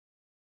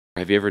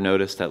Have you ever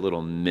noticed that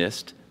little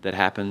mist that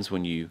happens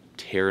when you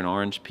tear an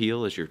orange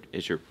peel as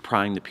you're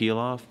prying the peel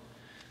off?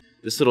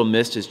 This little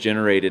mist is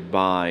generated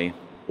by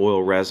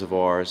oil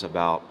reservoirs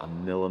about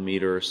 1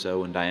 millimeter or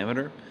so in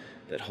diameter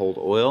that hold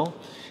oil,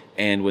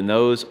 and when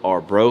those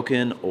are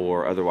broken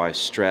or otherwise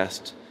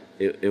stressed,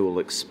 it will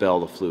expel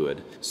the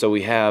fluid. So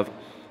we have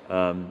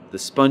the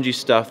spongy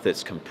stuff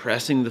that's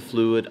compressing the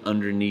fluid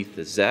underneath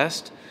the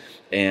zest,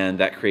 and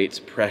that creates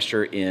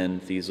pressure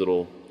in these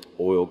little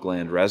oil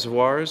gland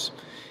reservoirs.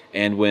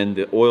 And when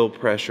the oil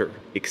pressure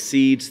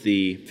exceeds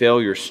the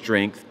failure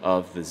strength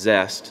of the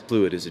zest,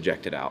 fluid is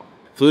ejected out.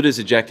 Fluid is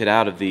ejected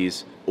out of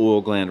these oil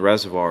gland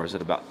reservoirs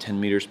at about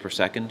 10 meters per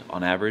second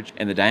on average,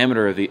 and the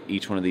diameter of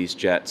each one of these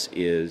jets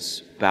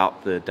is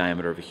about the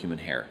diameter of a human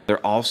hair.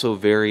 They're also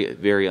very,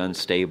 very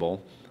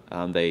unstable.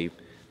 They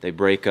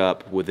break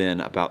up within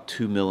about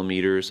 2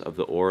 millimeters of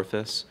the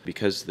orifice.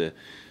 Because the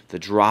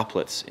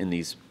droplets in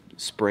these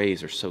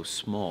sprays are so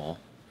small,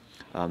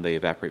 they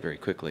evaporate very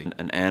quickly.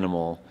 An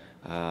animal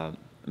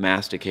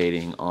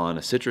masticating on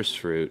a citrus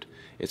fruit,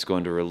 it's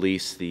going to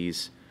release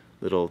these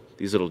little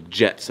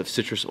jets of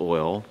citrus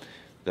oil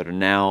that are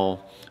now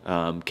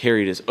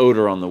carried as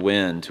odor on the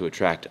wind to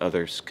attract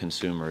other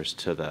consumers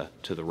to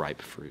the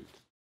ripe fruit.